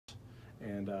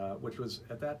and which was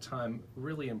at that time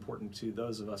really important to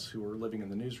those of us who were living in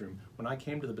the newsroom. When I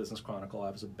came to the Business Chronicle, I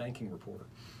was a banking reporter,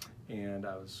 and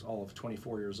I was all of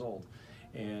 24 years old.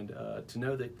 And to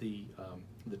know that the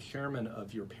chairman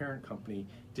of your parent company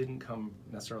didn't come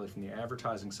necessarily from the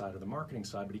advertising side or the marketing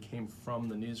side, but he came from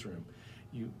the newsroom.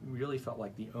 You really felt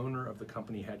like the owner of the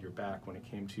company had your back when it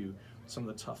came to some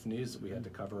of the tough news that we had to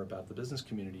cover about the business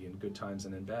community in good times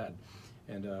and in bad.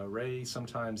 And Ray,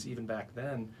 sometimes even back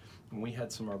then, when we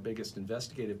had some of our biggest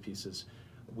investigative pieces,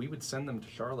 we would send them to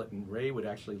Charlotte, and Ray would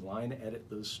actually line edit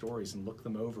those stories and look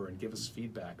them over and give us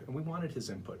feedback. And we wanted his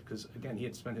input because, again, he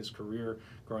had spent his career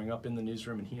growing up in the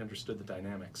newsroom and he understood the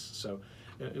dynamics. So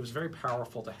it was very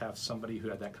powerful to have somebody who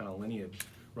had that kind of lineage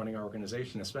running our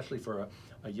organization, especially for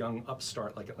a young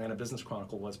upstart like Atlanta Business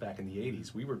Chronicle was back in the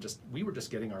 80s. We were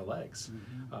just getting our legs.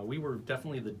 Mm-hmm. We were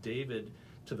definitely the David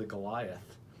to the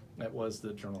Goliath that was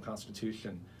the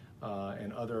Journal-Constitution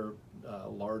and other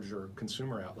larger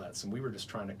consumer outlets, and we were just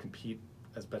trying to compete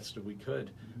as best as we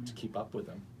could to keep up with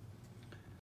them.